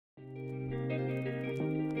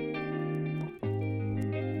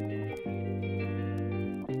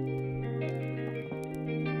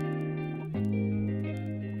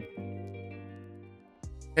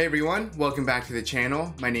Hey everyone, welcome back to the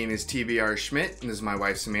channel. My name is TBR Schmitt and this is my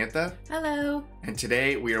wife Samantha. Hello. And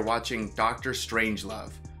today we are watching Dr.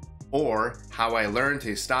 Strangelove, or How I Learned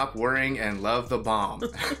to Stop Worrying and Love the Bomb.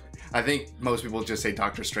 I think most people just say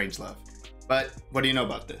Dr. Strangelove. But what do you know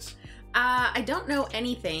about this? I don't know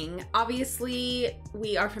anything. Obviously,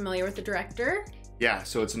 we are familiar with the director. Yeah,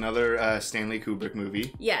 so it's another Stanley Kubrick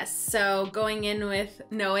movie. Yes, so going in with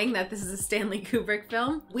knowing that this is a Stanley Kubrick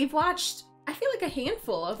film, we've watched, I feel like, a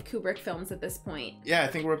handful of Kubrick films at this point. Yeah, I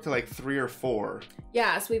think we're up to like 3 or 4.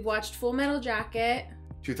 Yeah, so we've watched Full Metal Jacket.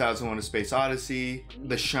 2001: A Space Odyssey,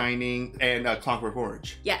 The Shining, and Clockwork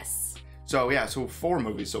Orange. Yes. So yeah, so 4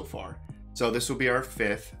 movies so far. So this will be our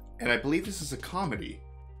 5th, and I believe this is a comedy.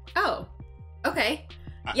 Oh, okay.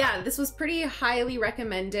 Yeah, this was pretty highly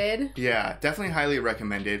recommended. Yeah, definitely highly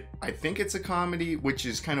recommended. I think it's a comedy, which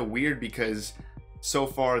is kind of weird because so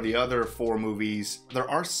far the other 4 movies, there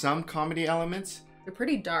are some comedy elements. They're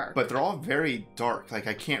pretty dark. But they're all very dark. Like,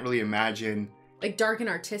 I can't really imagine. Like, dark and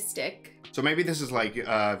artistic. So maybe this is like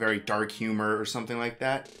very dark humor or something like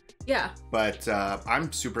that. Yeah. But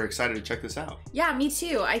I'm super excited to check this out. Yeah, me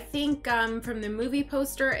too. I think from the movie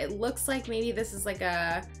poster, it looks like maybe this is like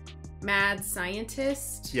a mad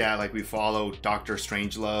scientist. Yeah, like we follow Dr.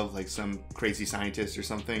 Strangelove, like some crazy scientist or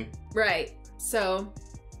something. Right. So,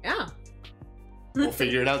 yeah. We'll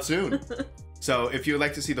figure it out soon. So if you would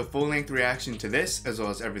like to see the full-length reaction to this, as well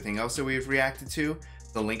as everything else that we've reacted to,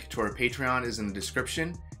 the link to our Patreon is in the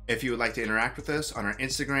description. If you would like to interact with us on our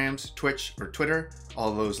Instagrams, Twitch, or Twitter, all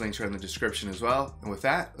of those links are in the description as well. And with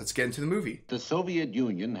that, let's get into the movie. The Soviet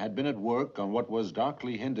Union had been at work on what was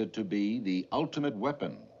darkly hinted to be the ultimate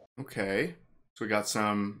weapon. Okay, so we got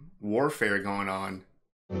some warfare going on.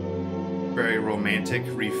 Very romantic,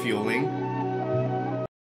 refueling.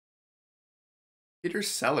 Peter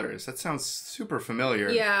Sellers, that sounds super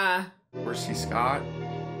familiar. Yeah. Percy Scott.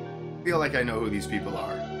 I feel like I know who these people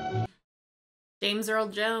are. James Earl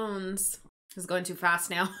Jones is going too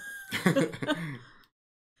fast now.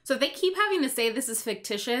 So if they keep having to say this is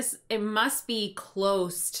fictitious, it must be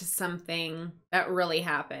close to something that really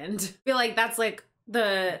happened. I feel like that's like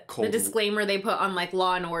the disclaimer they put on like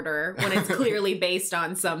Law and Order when it's clearly based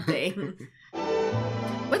on something.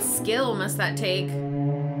 What skill must that take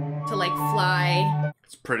to like fly?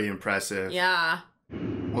 It's pretty impressive. Yeah.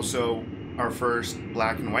 Also, our first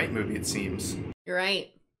black and white movie, it seems. You're right.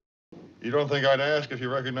 You don't think I'd ask if you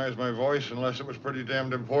recognize my voice unless it was pretty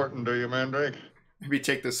damned important, do you, Mandrake? Maybe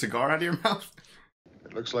take the cigar out of your mouth?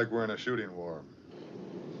 It looks like we're in a shooting war.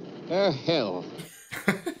 Oh, hell.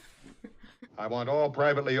 I want all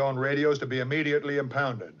privately owned radios to be immediately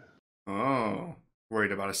impounded. Oh,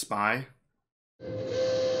 worried about a spy?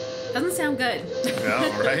 Doesn't sound good.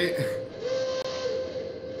 No, right?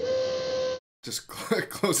 Just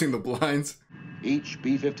closing the blinds. Each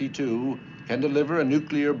B-52 can deliver a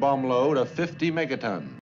nuclear bomb load of 50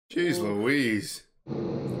 megaton. Jeez Louise.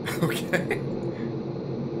 Okay.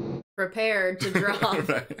 Prepared to drop.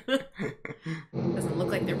 Right. Doesn't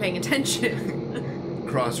look like they're paying attention.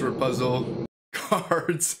 Crossword puzzle.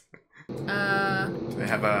 Cards. Do they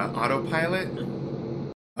have a autopilot?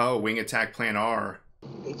 Oh, Wing Attack Plan R.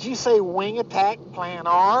 Did you say Wing Attack Plan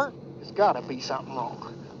R? There's gotta be something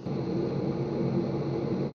wrong.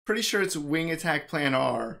 Pretty sure it's Wing Attack Plan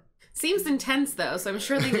R. Seems intense though, so I'm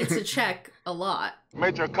sure they need to check a lot.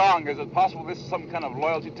 Major Kong, is it possible this is some kind of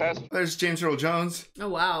loyalty test? There's James Earl Jones. Oh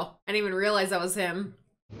wow, I didn't even realize that was him.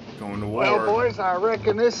 Going to war. Well, boys, I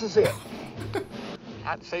reckon this is it.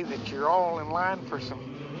 I'd say that you're all in line for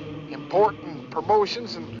some important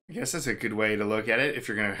promotions and... I guess that's a good way to look at it. If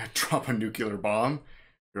you're gonna drop a nuclear bomb,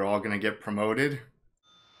 you're all gonna get promoted.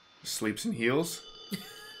 Sleeps in heels.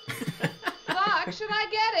 Doc, should I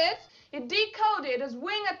get it? It decoded as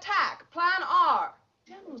Wing Attack Plan R.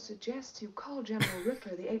 General suggests you call General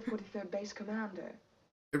Ritter, the 843rd Base Commander.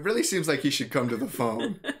 It really seems like he should come to the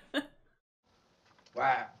phone.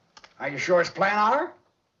 Why, are you sure it's Plan R?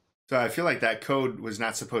 So I feel like that code was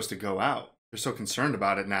not supposed to go out. They're so concerned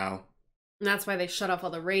about it now. And that's why they shut off all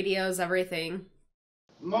the radios, everything.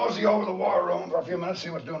 Mosey over the war room for a few minutes, see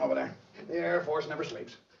what's doing over there. The Air Force never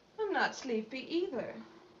sleeps. I'm not sleepy either.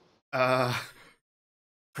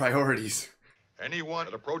 Priorities. Anyone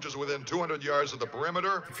that approaches within 200 yards of the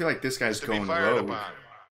perimeter I feel like this guy's is to be going fired rogue. upon.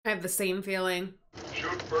 I have the same feeling.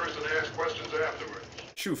 Shoot first and ask questions afterwards.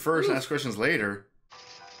 Shoot first and ask questions later.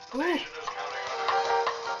 Ooh.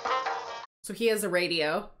 So he has a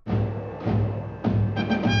radio.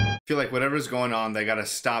 I feel like whatever's going on, they gotta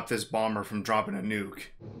stop this bomber from dropping a nuke.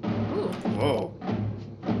 Ooh. Whoa.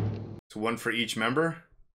 So one for each member?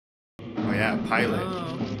 Oh yeah, pilot.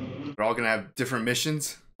 Oh. They're all gonna have different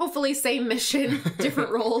missions. Hopefully same mission, different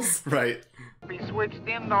roles. Right. Be switched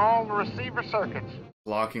into all the receiver circuits.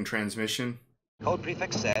 Blocking transmission. Code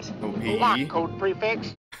prefix set. Lock OPE. code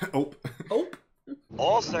prefix. Oh. Ope.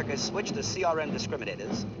 All circuits switched to CRM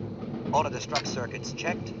discriminators. Auto-destruct circuits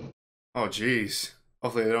checked. Oh, jeez.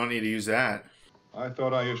 Hopefully they don't need to use that. I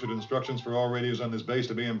thought I issued instructions for all radios on this base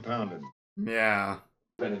to be impounded. Yeah.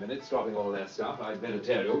 20 minutes dropping all that stuff, I'd better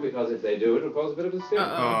tell you, because if they do, it'll cause a bit of a scare.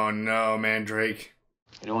 Oh, no, Mandrake.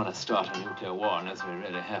 We don't want to start a nuclear war unless we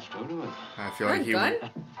really have to, do we? I feel like he... Gun?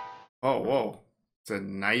 Oh, whoa. It's a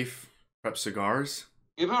knife. Perhaps cigars?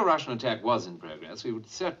 If a Russian attack was in progress, we would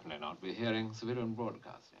certainly not be hearing civilian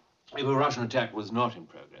broadcasting. If a Russian attack was not in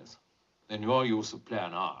progress, then your use of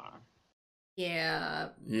Plan R... Yeah.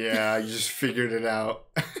 Yeah, you just figured it out.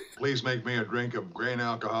 Please make me a drink of grain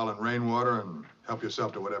alcohol and rainwater and help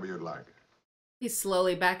yourself to whatever you'd like. He's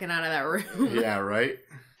slowly backing out of that room. Yeah, right?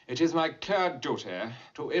 It is my clear duty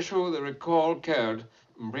to issue the recall code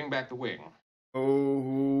and bring back the wing.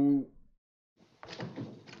 Oh...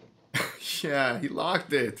 Yeah, he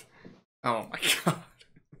locked it. Oh my god.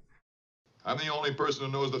 I'm the only person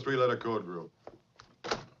who knows the 3-letter code group.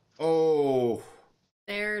 Oh.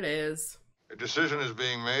 There it is. A decision is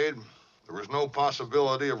being made. There is no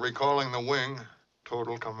possibility of recalling the wing.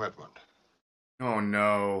 Total commitment. Oh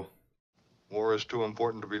no. War is too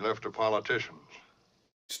important to be left to politicians.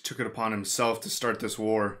 Just took it upon himself to start this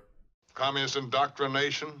war. Communist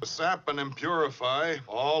indoctrination, sap and impurify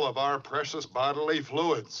all of our precious bodily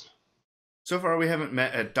fluids. So far, we haven't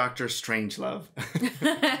met a Dr. Strangelove.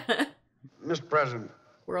 Mr. President.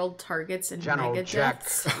 World targets and General mega Jack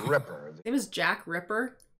jets. Ripper. His name is Jack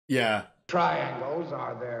Ripper. Yeah. Triangles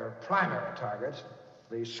are their primary targets.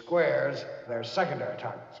 The squares, their secondary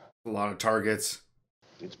targets. A lot of targets.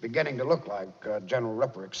 It's beginning to look like General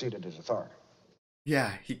Ripper exceeded his authority.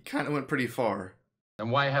 Yeah, he kind of went pretty far. Then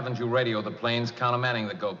why haven't you radioed the planes countermanding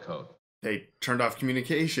the go code? They turned off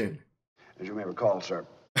communication. As you may recall, sir.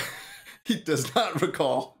 He does not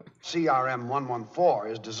recall. CRM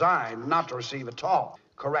 114 is designed not to receive at all.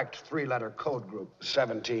 Correct 3-letter code group,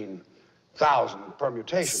 17,000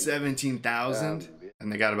 permutations. 17,000?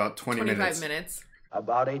 And they got about 25 minutes.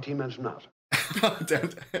 About 18 minutes from now.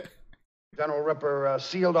 General Ripper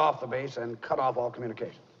sealed off the base and cut off all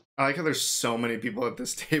communication. I like how there's so many people at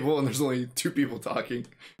this table and there's only 2 people talking.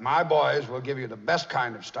 My boys will give you the best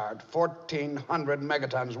kind of start, 1,400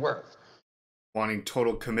 megatons worth. Wanting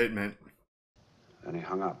total commitment. Then he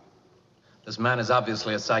hung up. This man is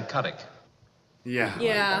obviously a psychotic. Yeah.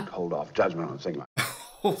 Yeah. Hold off judgment on a thing like that.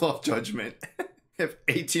 Hold off judgment. You have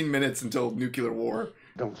 18 minutes until nuclear war.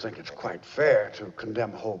 Don't think it's quite fair to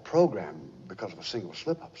condemn a whole program because of a single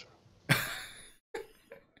slip-up, sir.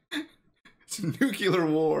 It's nuclear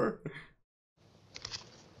war.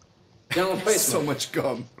 General Faceman. So much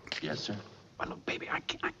gum. Yes, sir. Well, look, baby, I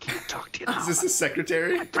can't talk to you now. Is this the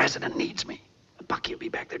secretary? My president needs me. Bucky will be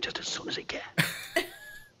back there just as soon as he can.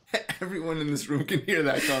 Everyone in this room can hear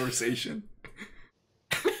that conversation.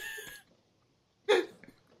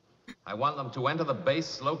 I want them to enter the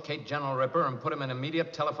base, locate General Ripper, and put him in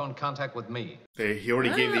immediate telephone contact with me. He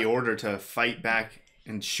already gave the order to fight back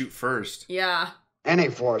and shoot first. Yeah. Any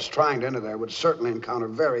force trying to enter there would certainly encounter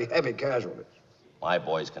very heavy casualties. My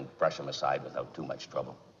boys can brush them aside without too much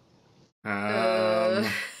trouble. How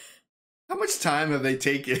much time have they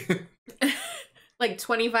taken? Like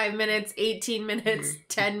 25 minutes, 18 minutes,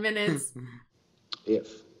 10 minutes. If,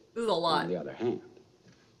 This is a lot. on the other hand,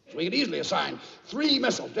 we could easily assign 3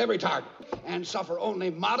 missiles to every target and suffer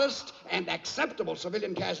only modest and acceptable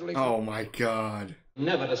civilian casualties. Oh my god.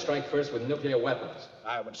 Never to strike first with nuclear weapons.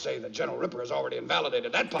 I would say that General Ripper has already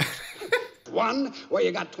invalidated that policy. One where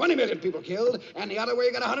you got 20 million people killed, and the other where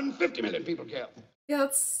you got 150 million people killed. Yeah,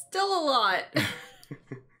 it's still a lot.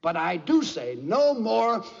 But I do say no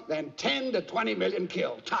more than 10 to 20 million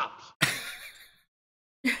killed, tops.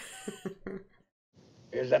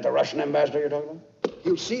 Is that the Russian ambassador you're talking about?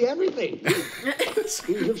 You'll see everything.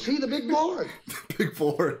 You'll see the big board. The big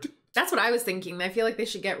board. That's what I was thinking. I feel like they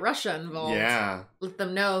should get Russia involved. Yeah. Let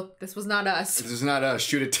them know this was not us. This is not us.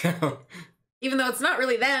 Shoot it down. Even though it's not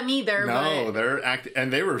really them either. No, but... they're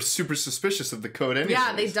and they were super suspicious of the code anyway.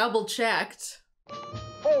 Yeah, they double checked.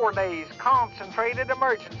 4 days concentrated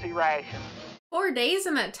emergency rations. 4 days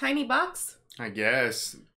in that tiny box? I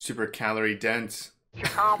guess. Super calorie dense.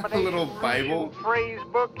 A little Bible. Phrase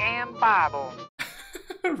book and Bible.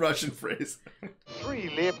 Russian phrase. 3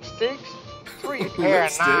 lipsticks. 3 pair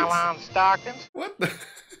of nylon stockings. What the?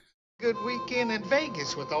 Good weekend in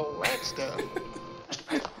Vegas with all that stuff.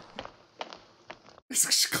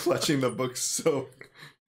 He's clutching the book so...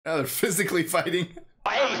 Now they're physically fighting.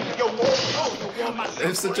 Hey, you won't.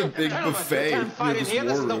 It's such a big buffet. This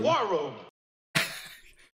is the war room.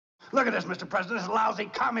 Look at this, Mr. President. This lousy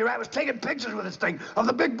commie rat was taking pictures with this thing of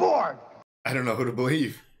the big board. I don't know who to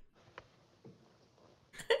believe.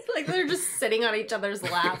 Like they're just sitting on each other's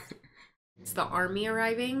lap. It's the army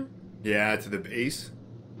arriving. Yeah, to the base.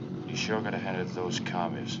 You sure gotta hand it to those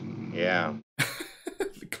commies. Yeah.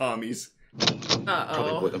 The commies.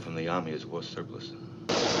 Probably put them from the army as war surplus.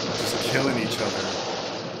 Just killing each other.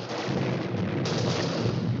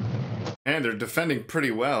 And they're defending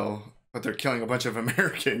pretty well, but they're killing a bunch of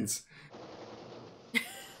Americans.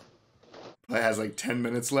 That has like 10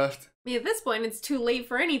 minutes left. I mean, at this point, it's too late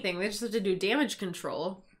for anything. They just have to do damage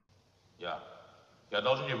control. Yeah. You're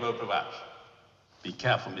not in your vote, Pravash. Be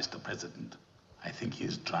careful, Mr. President. I think he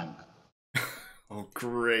is drunk. Oh,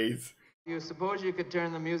 great. You suppose you could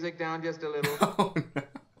turn the music down just a little? Oh, no.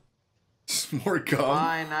 Just more gum.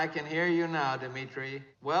 Fine, I can hear you now, Dimitri.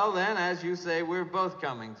 Well then, as you say, we're both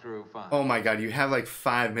coming through fine. Oh my god, you have like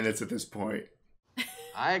 5 minutes at this point.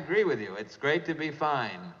 I agree with you. It's great to be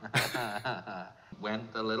fine. Went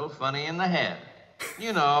a little funny in the head.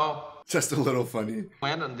 You know. Just a little funny.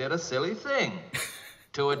 Went and did a silly thing.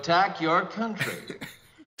 To attack your country.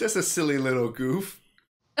 Just a silly little goof.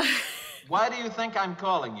 Why do you think I'm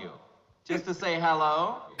calling you? Just to say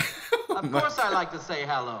hello? Of course I like to say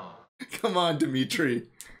hello. Come on, Dimitri.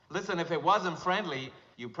 Listen, if it wasn't friendly,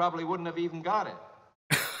 you probably wouldn't have even got it.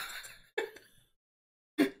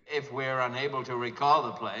 If we're unable to recall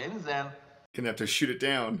the planes, then... Gonna have to shoot it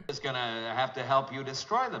down. It's gonna have to help you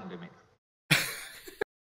destroy them, Dimitri.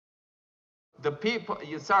 The people...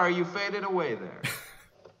 Sorry, you faded away there.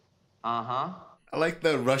 Uh-huh. I like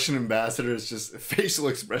the Russian ambassador's just facial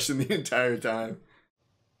expression the entire time.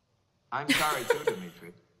 I'm sorry too,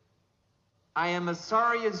 Dimitri. I am as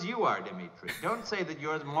sorry as you are, Dimitri. Don't say that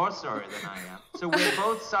you're more sorry than I am. So we're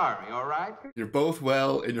both sorry, all right? You're both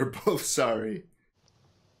well, and you're both sorry.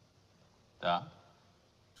 Yeah?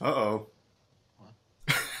 Uh-oh.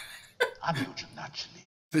 I'm Eugene, naturally.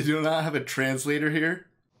 They do not have a translator here?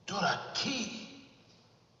 Duraki.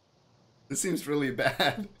 This seems really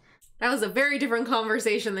bad. That was a very different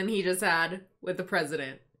conversation than he just had with the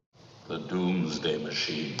president. The Doomsday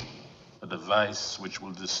Machine. A device which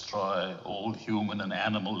will destroy all human and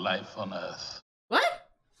animal life on Earth. What?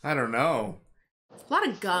 I don't know. A lot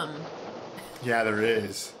of gum. Yeah, there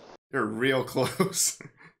is. They're real close.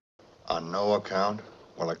 On no account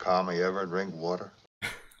will a commie ever drink water.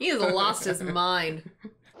 He has lost his mind.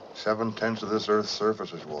 7/10 of this Earth's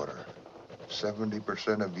surface is water.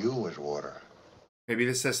 70% of you is water. Maybe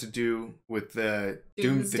this has to do with the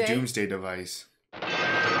Doomsday device.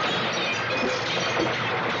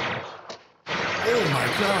 Oh my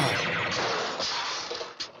god!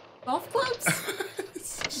 Golf clubs?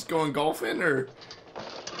 Just going golfing, or?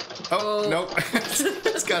 Oh, nope.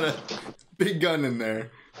 It's got a big gun in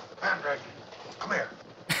there. Mandrake, come here.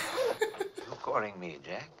 You calling me,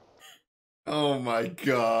 Jack? Oh my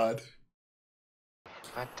god.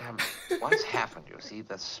 But what's happened? You see,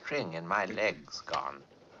 the string in my leg's gone.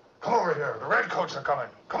 Come over here. The redcoats are coming.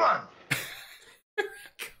 Come on.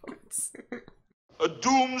 A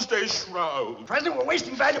doomsday shroud. President, we're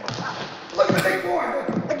wasting valuable time. Look at the big board.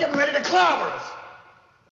 They're getting ready to clobber us.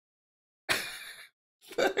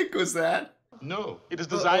 The heck was that? No, it is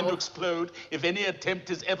designed to explode if any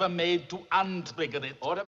attempt is ever made to untrigger it.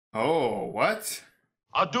 Oh, what?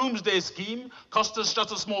 Our doomsday scheme cost us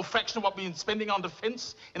just a small fraction of what we've been spending on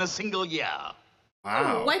defense in a single year.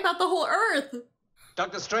 Wow. Wipe out the whole Earth.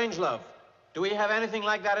 Dr. Strangelove, do we have anything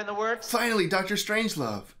like that in the works? Finally, Dr.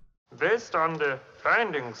 Strangelove. Based on the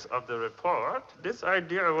findings of the report, this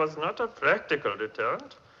idea was not a practical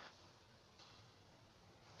deterrent.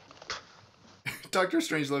 Dr.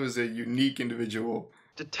 Strangelove is a unique individual.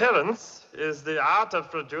 Deterrence is the art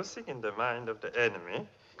of producing in the mind of the enemy,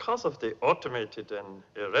 because of the automated and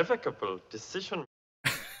irrevocable decision.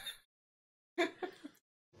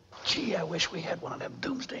 Gee, I wish we had one of them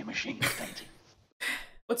doomsday machines, Dainty.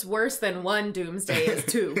 What's worse than one doomsday is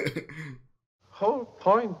two. Whole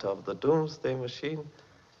point of the doomsday machine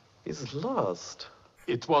is lost.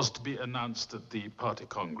 It was to be announced at the party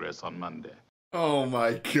congress on Monday. Oh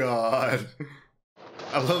my god.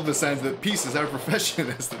 I love the signs that peace is our profession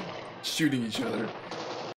as they're shooting each other.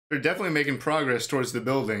 They're definitely making progress towards the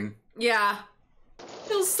building. Yeah.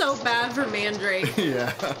 Feels so bad for Mandrake.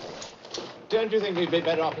 Yeah. Don't you think we'd be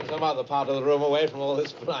better off in some other part of the room away from all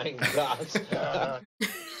this flying glass?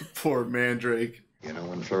 Poor Mandrake. You know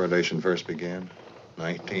when fluoridation first began?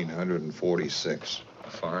 1946. A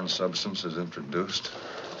foreign substance is introduced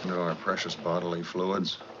into our precious bodily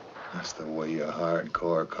fluids. That's the way a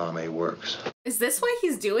hardcore commie works. Is this why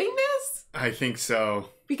he's doing this? I think so.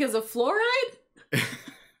 Because of fluoride?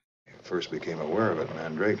 First became aware of it,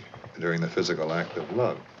 Mandrake, during the physical act of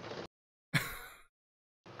love.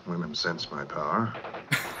 Women sense my power.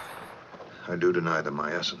 I do deny them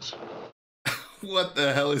my essence. What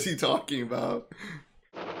the hell is he talking about?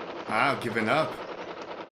 Wow, giving up.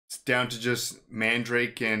 It's down to just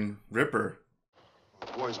Mandrake and Ripper. The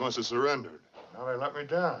boys must have surrendered. Now they let me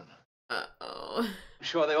down. Uh-oh. I'm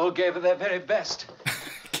sure they all gave it their very best.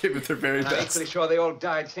 Gave it their very I'm best. equally sure they all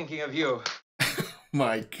died thinking of you.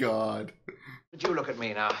 My God. But you look at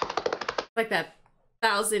me now. Like that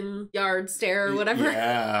 1,000-yard stare or whatever.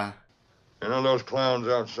 Yeah. You know, those clowns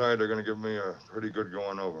outside are going to give me a pretty good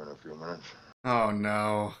going over in a few minutes. Oh,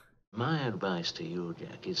 no. My advice to you,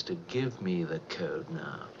 Jack, is to give me the code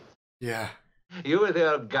now. Yeah. You with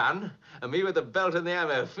your gun, and me with the belt and the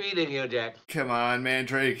ammo, feeding you, Jack. Come on,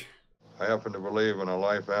 Mandrake. I happen to believe in a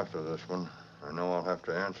life after this one. I know I'll have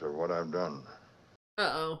to answer what I've done.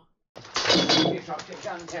 Uh-oh. You dropped your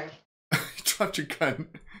gun, Jack. You dropped your gun.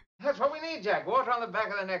 That's what we need, Jack. Water on the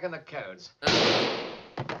back of the neck and the codes.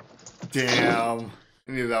 Damn.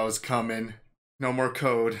 I knew that was coming. No more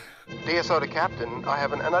code. DSO to Captain, I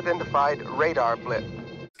have an unidentified radar blip.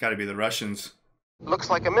 It's gotta be the Russians. Looks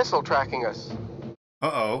like a missile tracking us.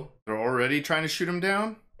 Uh-oh. They're already trying to shoot him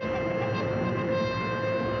down?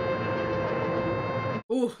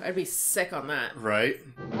 Ooh, I'd be sick on that. Right?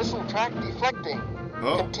 Missile track deflecting.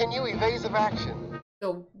 Oh. Continue evasive action.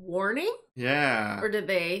 The warning? Yeah. Or did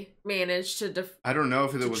they manage to I don't know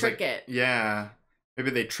if it was trick like... it? Yeah. Maybe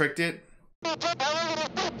they tricked it?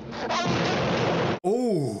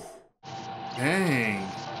 Oh. Dang.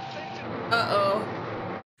 Uh-oh.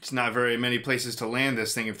 It's not very many places to land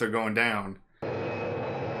this thing if they're going down.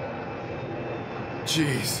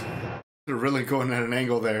 Jeez. They're really going at an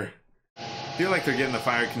angle there. I feel like they're getting the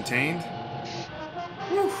fire contained.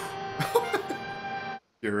 Woo.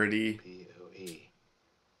 Purity. P-O-E.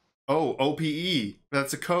 Oh, OPE.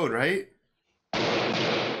 That's a code, right?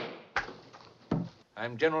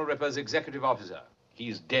 I'm General Ripper's executive officer.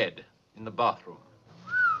 He's dead in the bathroom.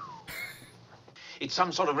 It's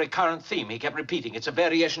some sort of recurrent theme he kept repeating. It's a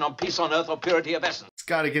variation on peace on earth or purity of essence. It's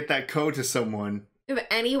got to get that code to someone. Do you have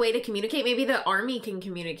any way to communicate? Maybe the army can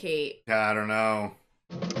communicate. Yeah, I don't know.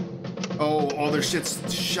 Oh, all their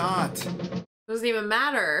shit's shot. Doesn't even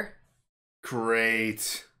matter.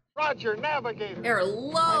 Great. Roger, navigator. They're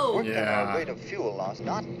low. Worked in our rate of fuel loss,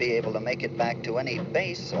 not be able to make it back to any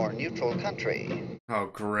base or neutral country. Oh,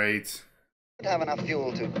 great. Would have enough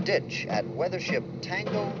fuel to ditch at weathership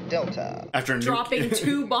Tango Delta. After dropping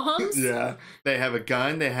 2 bombs? Yeah. They have a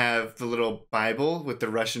gun. They have the little Bible with the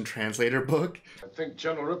Russian translator book. I think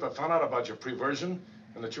General Ripper found out about your preversion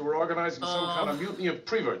and that you were organizing some kind of mutiny of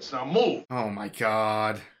preverts. Now move! Oh, my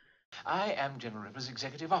God. I am General Ripper's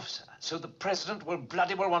executive officer, so the president will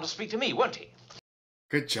bloody well want to speak to me, won't he?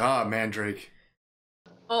 Good job, Mandrake.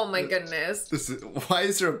 Oh, my goodness. Why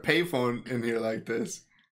is there a payphone in here like this?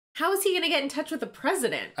 How is he going to get in touch with the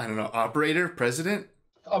president? I don't know. Operator? President?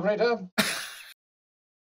 Operator?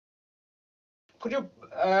 Could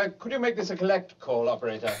you make this a collect call,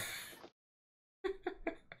 operator?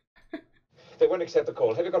 They won't accept the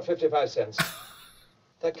call. Have you got 55 cents?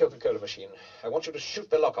 That Coca-Cola machine. I want you to shoot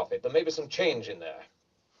the lock off it. There may be some change in there.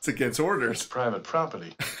 It's against orders. Private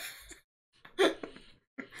property.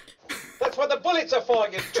 That's what the bullets are for,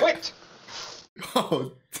 you twit!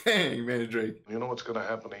 Oh, dang, Mandrake. You know what's going to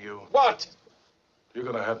happen to you? What? You're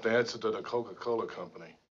going to have to answer to the Coca-Cola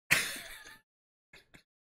company.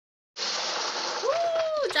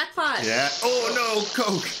 Woo, jackpot. Yeah. Oh, no,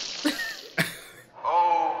 Coke.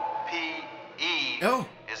 OPE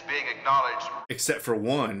is being acknowledged. Except for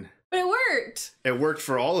one. But it worked. It worked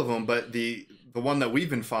for all of them, but the one that we've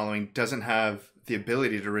been following doesn't have the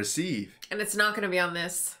ability to receive. And it's not going to be on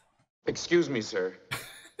this. Excuse me, sir.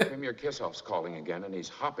 Premier Kissoff's calling again, and he's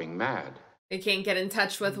hopping mad. They can't get in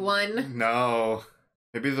touch with one. No.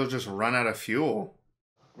 Maybe they'll just run out of fuel.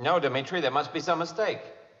 No, Dmitri, there must be some mistake.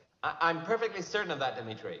 I'm perfectly certain of that,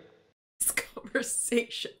 Dmitri. These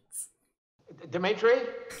conversations. Dmitri,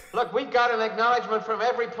 look, we've got an acknowledgement from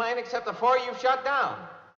every plane except the 4 you've shot down.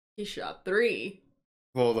 He shot 3.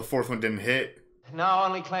 Well, the 4th one didn't hit. Now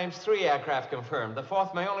only claims 3 aircraft confirmed. The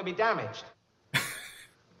 4th may only be damaged. Mr.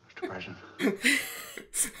 President.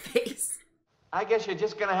 Face. I guess you're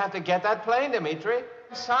just gonna have to get that plane, Dmitri.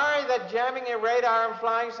 Sorry that jamming your radar and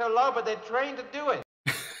flying so low, but they're trained to do it.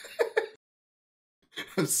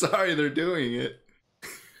 I'm sorry they're doing it.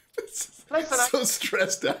 Listen, so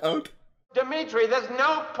stressed out. Dmitri, there's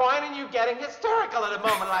no point in you getting hysterical at a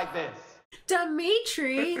moment like this.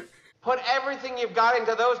 Dmitri. Put everything you've got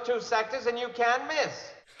into those 2 sectors and you can't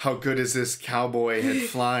miss. How good is this cowboy at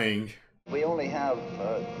flying? We only have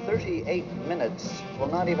 38 minutes. Will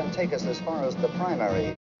not even take us as far as the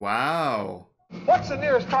primary. Wow. What's the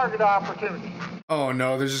nearest target opportunity? Oh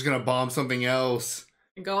no, they're just gonna bomb something else.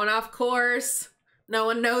 Going off course. No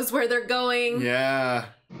one knows where they're going. Yeah.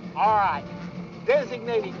 All right.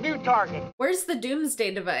 Designating new target. Where's the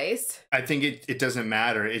doomsday device? I think it doesn't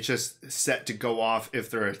matter. It's just set to go off if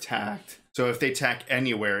they're attacked. So if they attack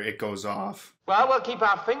anywhere, it goes off. Well, we'll keep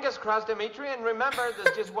our fingers crossed, Dimitri, and remember,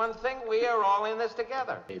 there's just one thing. We are all in this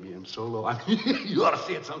together. Baby and Solo, I mean, you ought to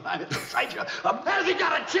see it sometime. It's exciting. Has he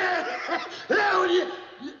got a chance?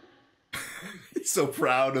 He's so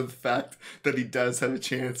proud of the fact that he does have a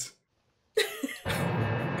chance.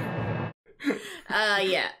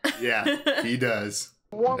 Yeah. Yeah, he does.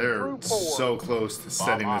 They're so close to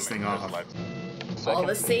setting this thing off. All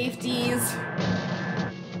the safeties.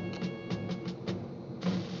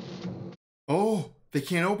 Oh, they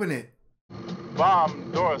can't open it.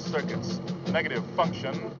 Bomb door circuits. Negative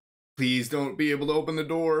function. Please don't be able to open the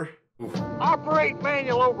door. Oof. Operate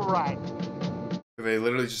manual override. They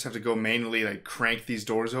literally just have to go manually, like, crank these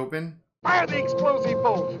doors open? Fire the explosive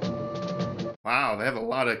bolt. Wow, they have a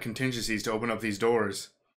lot of contingencies to open up these doors.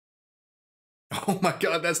 Oh my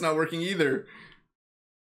god, that's not working either.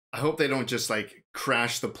 I hope they don't just, like,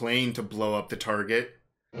 crash the plane to blow up the target.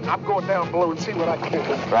 I'm going down below and see what I can do.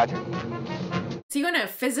 Roger. So you gonna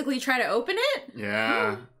physically try to open it?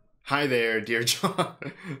 Yeah. Hi there, dear John.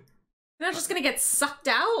 You're not just gonna get sucked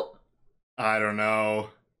out? I don't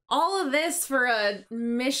know. All of this for a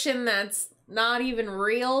mission that's not even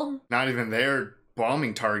real? Not even their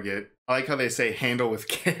bombing target. I like how they say handle with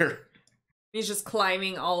care. He's just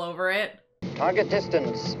climbing all over it. Target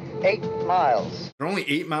distance, 8 miles. They're only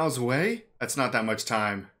 8 miles away? That's not that much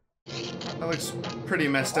time. That looks pretty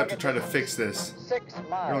messed up to try to fix this. 6 miles.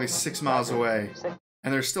 They're only 6 miles away.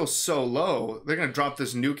 And they're still so low. They're gonna drop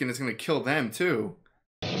this nuke and it's gonna kill them too.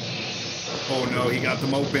 Oh no, he got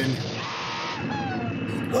them open.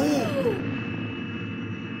 Oh!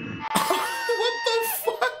 What the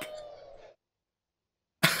fuck?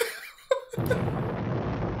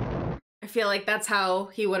 I feel like that's how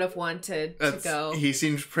he would have wanted to go. He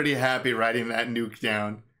seems pretty happy writing that nuke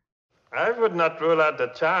down. I would not rule out the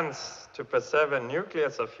chance to preserve a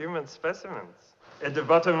nucleus of human specimens at the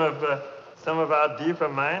bottom of some of our deeper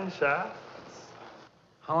mine shafts.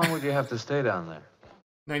 How long would you have to stay down there?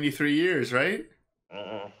 93 years, right?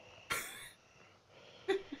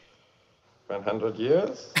 100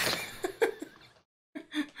 years?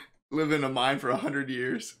 Live in a mine for 100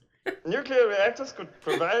 years. Nuclear reactors could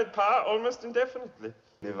provide power almost indefinitely.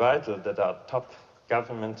 It'd be vital that our top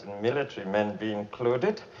government and military men be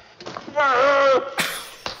included.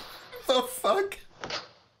 The fuck?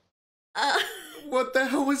 What the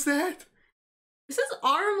hell was that? Does his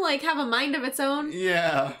arm, like, have a mind of its own?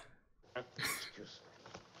 Yeah.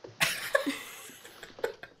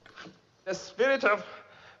 The spirit of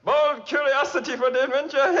bold curiosity for the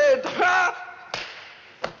adventure ahead.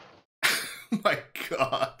 Oh my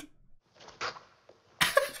god.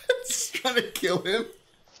 Just trying to kill him.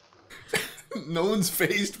 No one's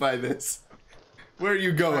fazed by this. Where are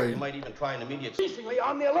you going? You might even try an immediate. Increasingly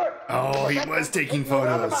on the alert. Oh, he was taking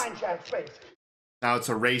photos. Mine shaft space. Now it's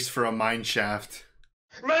a race for a mine shaft.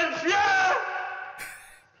 Mein Führer!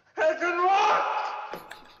 I can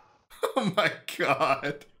walk! Oh my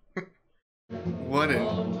god. What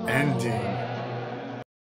an ending.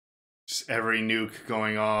 Just every nuke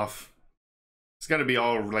going off. It's gotta be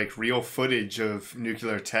all like real footage of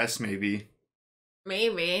nuclear tests, maybe.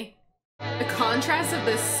 Maybe. The contrast of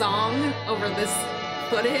this song over this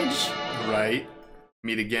footage. Right.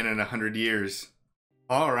 Meet again in 100 years.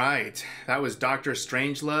 Alright, that was Dr.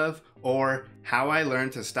 Strangelove, or How I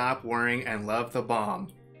Learned to Stop Worrying and Love the Bomb.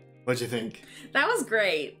 What'd you think? That was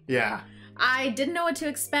great. Yeah. I didn't know what to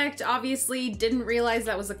expect. Obviously, didn't realize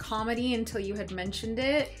that was a comedy until you had mentioned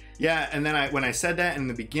it. Yeah, and then when I said that in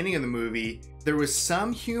the beginning of the movie, there was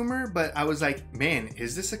some humor, but I was like, man,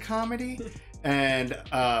 is this a comedy? And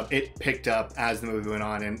it picked up as the movie went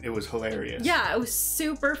on, and it was hilarious. Yeah, it was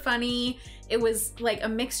super funny. It was like a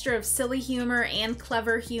mixture of silly humor and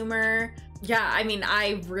clever humor. Yeah, I mean,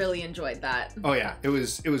 I really enjoyed that. Oh yeah, it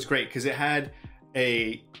was great because it had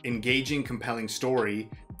a engaging, compelling story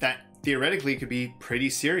that theoretically could be pretty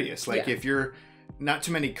serious. Like if you're, not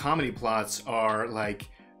too many comedy plots are like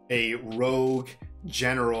a rogue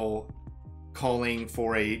general calling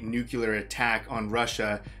for a nuclear attack on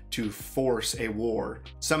Russia to force a war.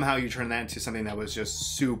 Somehow you turn that into something that was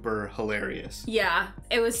just super hilarious. Yeah,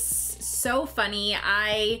 it was so funny.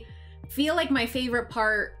 I feel like my favorite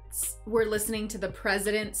part we're listening to the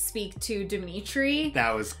president speak to Dimitri.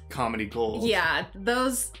 That was comedy gold. Yeah,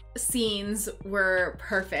 those scenes were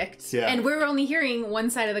perfect. Yeah. And we were only hearing one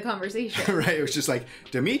side of the conversation. Right, it was just like,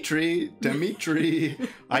 Dimitri,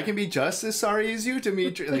 I can be just as sorry as you,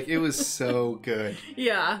 Dimitri. Like, it was so good.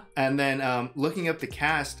 Yeah. And then looking up the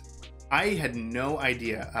cast, I had no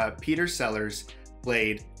idea. Peter Sellers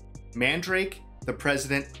played Mandrake, the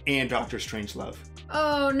President, and Dr. Strangelove.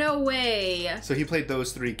 Oh, no way. So he played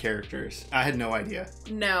those 3 characters. I had no idea.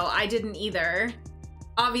 No, I didn't either.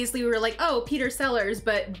 Obviously, we were like, oh, Peter Sellers,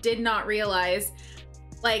 but did not realize,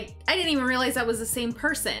 like, I didn't even realize that was the same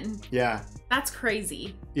person. Yeah. That's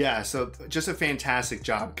crazy. Yeah, so just a fantastic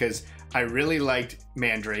job, because I really liked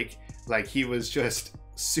Mandrake. Like, he was just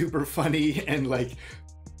super funny and, like,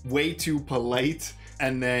 way too polite.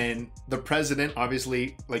 And then the president,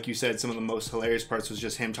 obviously, like you said, some of the most hilarious parts was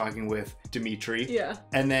just him talking with Dimitri. Yeah.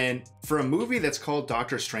 And then for a movie that's called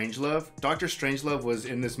Dr. Strangelove was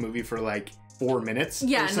in this movie for like 4 minutes.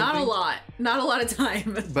 Yeah, not a lot. Not a lot of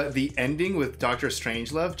time. But the ending with Dr.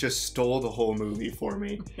 Strangelove just stole the whole movie for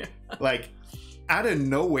me. Yeah. Like, out of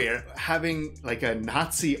nowhere, having like a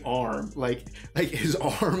Nazi arm, like his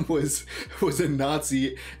arm was a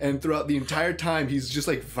Nazi, and throughout the entire time he's just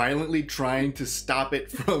like violently trying to stop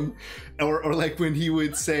it from, or like when he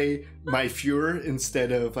would say "my Führer"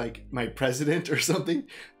 instead of like "my president" or something.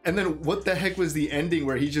 And then what the heck was the ending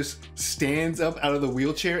where he just stands up out of the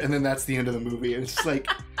wheelchair, and then that's the end of the movie. And it's just like,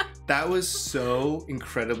 that was so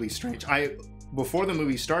incredibly strange. Before the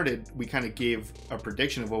movie started, we kind of gave a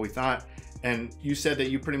prediction of what we thought. And you said that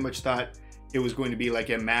you pretty much thought it was going to be like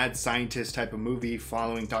a mad scientist type of movie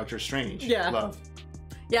following Doctor Strange. Yeah. Love.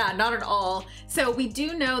 Yeah, not at all. So we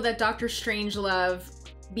do know that Dr. Strangelove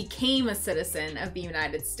became a citizen of the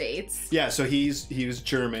United States. Yeah, so he was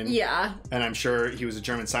German. Yeah. And I'm sure he was a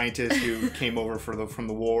German scientist who came over from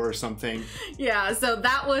the war or something. Yeah, so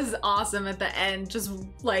that was awesome at the end, just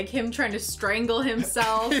like him trying to strangle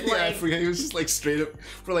himself. Yeah, like... I forget. He was just like straight up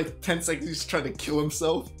for like 10 seconds, he's trying to kill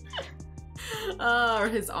himself. Or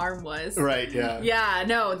his arm was. Right, yeah. Yeah,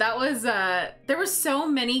 no, that was, there were so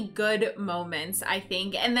many good moments, I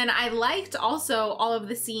think. And then I liked also all of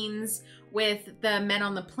the scenes with the men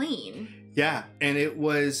on the plane. Yeah, and it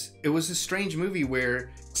was a strange movie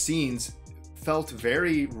where scenes felt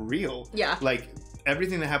very real. Yeah. Like,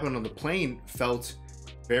 everything that happened on the plane felt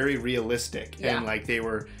very realistic. Yeah. And like they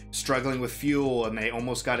were struggling with fuel and they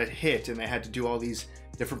almost got it hit and they had to do all these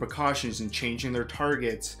different precautions and changing their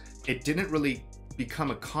targets. It didn't really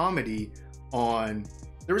become a comedy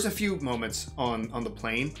there was a few moments on the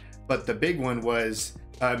plane, but the big one was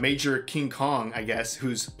Major King Kong, I guess,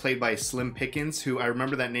 who's played by Slim Pickens, who I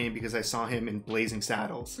remember that name because I saw him in Blazing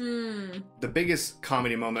Saddles. The biggest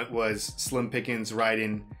comedy moment was Slim Pickens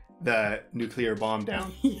riding the nuclear bomb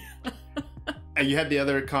down. And you had the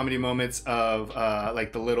other comedy moments of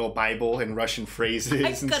like the little Bible and Russian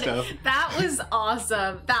phrases and stuff. That was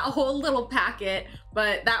awesome. That whole little packet,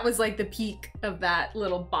 but that was like the peak of that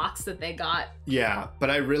little box that they got. Yeah, but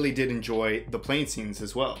I really did enjoy the plane scenes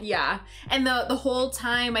as well. Yeah, and the whole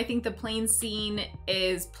time I think the plane scene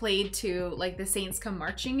is played to like the Saints Come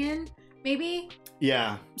Marching In, maybe?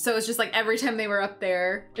 Yeah. So it's just like every time they were up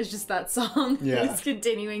there, it's just that song was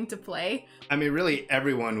continuing to play. I mean, really,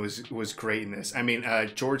 everyone was great in this. I mean,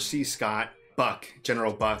 George C. Scott,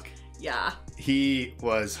 General Buck. Yeah. He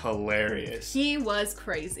was hilarious. He was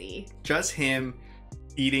crazy. Just him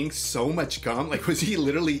eating so much gum. Like, was he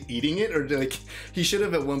literally eating it? Or like, he should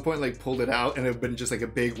have at one point like pulled it out and it have been just like a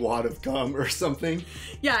big wad of gum or something.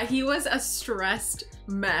 Yeah, he was a stressed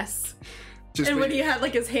mess. And when he had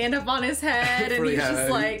like his hand up on his head and he's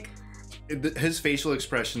just like... His facial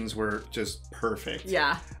expressions were just perfect.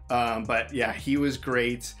 Yeah. But yeah, he was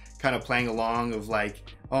great, kind of playing along of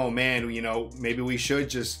like, oh man, you know, maybe we should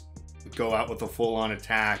just go out with a full-on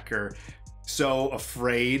attack, or so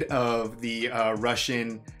afraid of the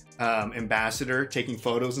Russian ambassador taking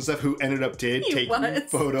photos and stuff, who ended up taking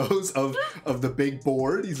photos of the big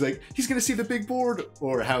board. He's like, he's gonna see the big board,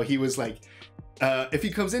 or how he was like, if he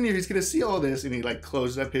comes in here, he's gonna see all this, and he like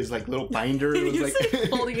closed up his like little binder. He was like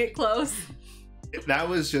holding it close. That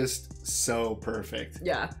was just so perfect.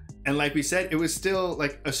 Yeah. And like we said, it was still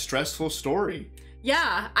like a stressful story.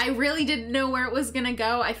 Yeah, I really didn't know where it was gonna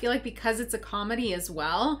go. I feel like because it's a comedy as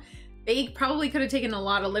well, they probably could have taken a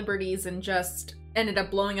lot of liberties and just ended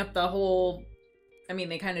up blowing up the whole... I mean,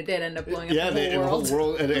 they kind of did end up blowing up the whole world. Yeah, the whole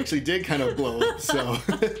world, it actually did kind of blow up, so...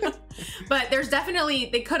 But there's definitely...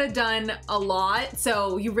 They could have done a lot,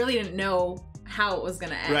 so you really didn't know how it was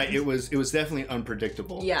gonna end. Right, it was definitely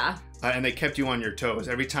unpredictable. Yeah. And they kept you on your toes.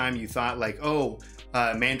 Every time you thought like, oh,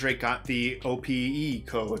 Mandrake got the OPE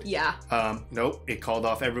code. Yeah. Nope, it called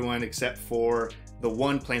off everyone except for the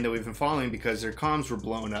one plane that we've been following because their comms were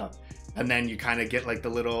blown up. And then you kind of get like the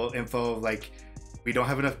little info of like, we don't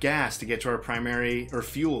have enough gas to get to our primary, or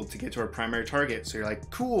fuel to get to our primary target. So you're like,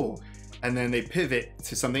 cool. And then they pivot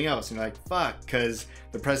to something else and you're like, fuck, because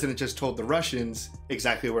the president just told the Russians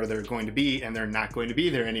exactly where they're going to be and they're not going to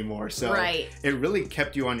be there anymore. So it really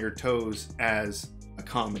kept you on your toes as a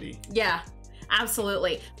comedy. Yeah.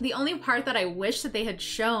 Absolutely. The only part that I wish that they had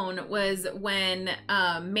shown was when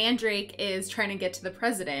Mandrake is trying to get to the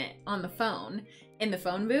president on the phone, in the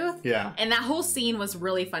phone booth. Yeah. And that whole scene was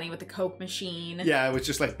really funny with the Coke machine. Yeah, it was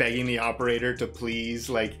just like begging the operator to please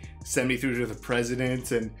like send me through to the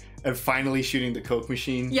president and finally shooting the Coke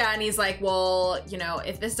machine. Yeah, and he's like, well, you know,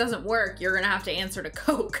 if this doesn't work, you're going to have to answer to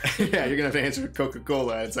Coke. Yeah, you're going to have to answer to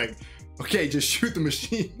Coca-Cola. It's like, okay, just shoot the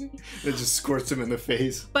machine. It just squirts him in the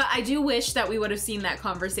face. But I do wish that we would have seen that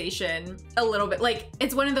conversation a little bit. Like,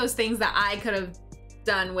 it's one of those things that I could have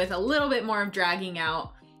done with a little bit more of dragging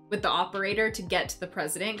out with the operator to get to the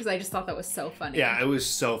president, because I just thought that was so funny. Yeah, it was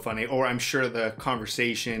so funny. Or I'm sure the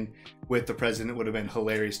conversation with the president would have been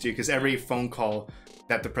hilarious too, because every phone call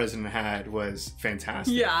that the president had was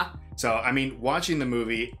fantastic. Yeah. So, I mean, watching the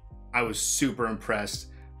movie, I was super impressed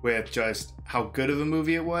with just how good of a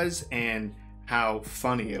movie it was and how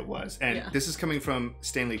funny it was. And this is coming from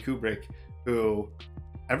Stanley Kubrick, who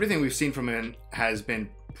everything we've seen from him has been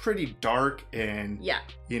pretty dark and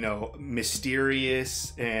you know,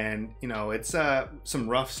 mysterious, and you know, it's some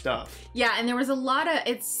rough stuff. Yeah, and there was a lot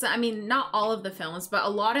of, I mean, not all of the films, but a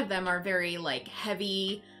lot of them are very like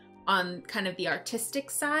heavy on kind of the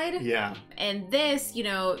artistic side. Yeah. And this, you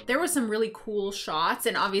know, there were some really cool shots,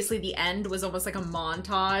 and obviously the end was almost like a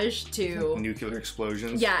montage to like nuclear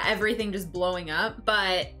explosions. Yeah, everything just blowing up.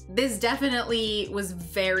 But this definitely was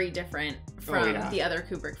very different from the other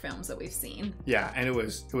Kubrick films that we've seen. Yeah, and it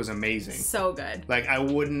was amazing. So good. Like, I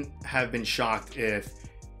wouldn't have been shocked if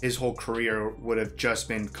his whole career would have just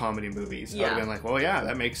been comedy movies. I would have been like, well, yeah,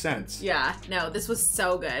 that makes sense. Yeah, no, this was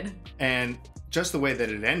so good. And just the way that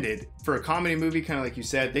it ended, for a comedy movie, kind of like you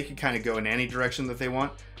said, they could kind of go in any direction that they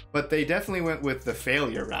want, but they definitely went with the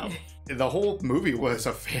failure route. The whole movie was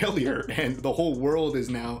a failure, and the whole world is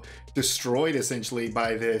now destroyed essentially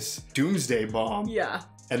by this doomsday bomb. Yeah.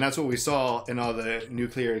 And that's what we saw in all the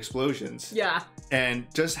nuclear explosions. Yeah. And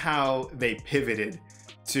just how they pivoted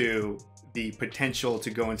to the potential to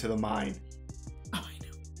go into the mine. Oh, I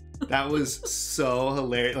know. That was so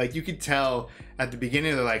hilarious. Like, you could tell at the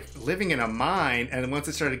beginning they're like living in a mine, and then once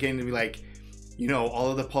it started getting to be like, you know, all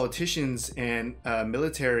of the politicians and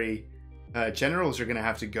military generals are gonna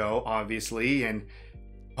have to go, obviously, and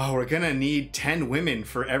oh, we're gonna need 10 women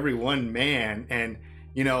for every one man, and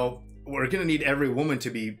you know, we're gonna need every woman to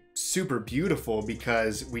be super beautiful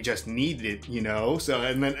because we just need it, you know. So,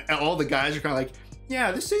 and then all the guys are kind of like,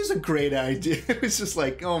 yeah, this is a great idea. It's just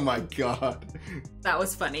like, oh my god, that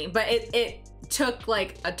was funny. But it took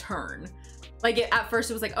like a turn. Like, at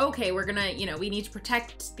first it was like, okay, we're gonna, you know, we need to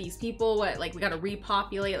protect these people. What, like, we gotta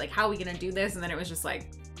repopulate. Like, how are we gonna do this? And then it was just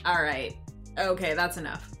like, all right, okay, that's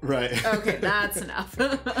enough. Right. Okay, that's enough.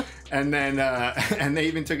 And then, and they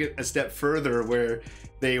even took it a step further where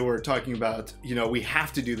they were talking about, you know, we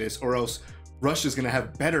have to do this or else Russia's gonna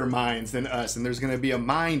have better minds than us, and there's gonna be a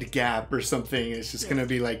mind gap or something. It's just gonna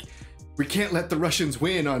be like, we can't let the Russians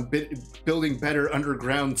win on building better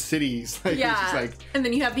underground cities. Like, yeah. It's just like, and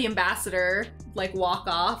then you have the ambassador like walk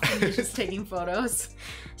off and he's just taking photos.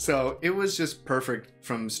 So it was just perfect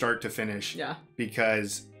from start to finish. Yeah.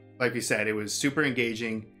 Because, like we said, it was super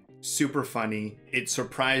engaging, super funny. It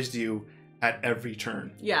surprised you at every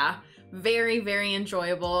turn. Yeah. Very, very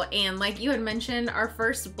enjoyable. And like you had mentioned, our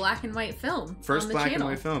first black and white film. First black and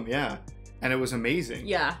white film, yeah. And it was amazing.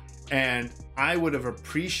 Yeah. And I would have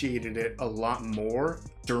appreciated it a lot more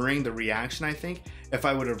during the reaction, I think, if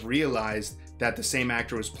I would have realized that the same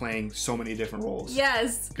actor was playing so many different roles.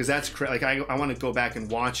 Yes. Because that's like, I want to go back and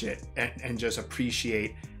watch it and just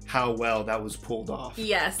appreciate how well that was pulled off.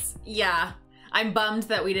 Yes. Yeah. I'm bummed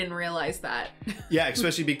that we didn't realize that. Yeah,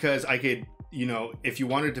 especially because I could, you know, if you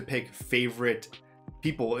wanted to pick favorite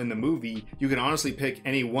people in the movie, you can honestly pick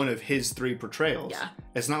any one of his 3 portrayals. Yeah.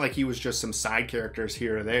 It's not like he was just some side characters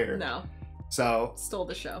here or there. No. So stole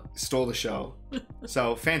the show.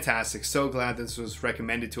 So fantastic. So glad this was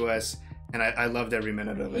recommended to us, and I loved every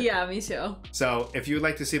minute of it. Yeah, me too. So if you would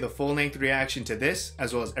like to see the full-length reaction to this,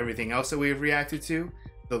 as well as everything else that we have reacted to,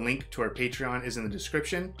 the link to our Patreon is in the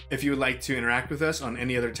description. If you would like to interact with us on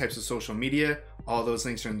any other types of social media, all those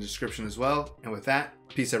links are in the description as well. And with that,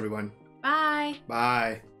 peace everyone. Bye.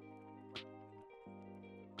 Bye.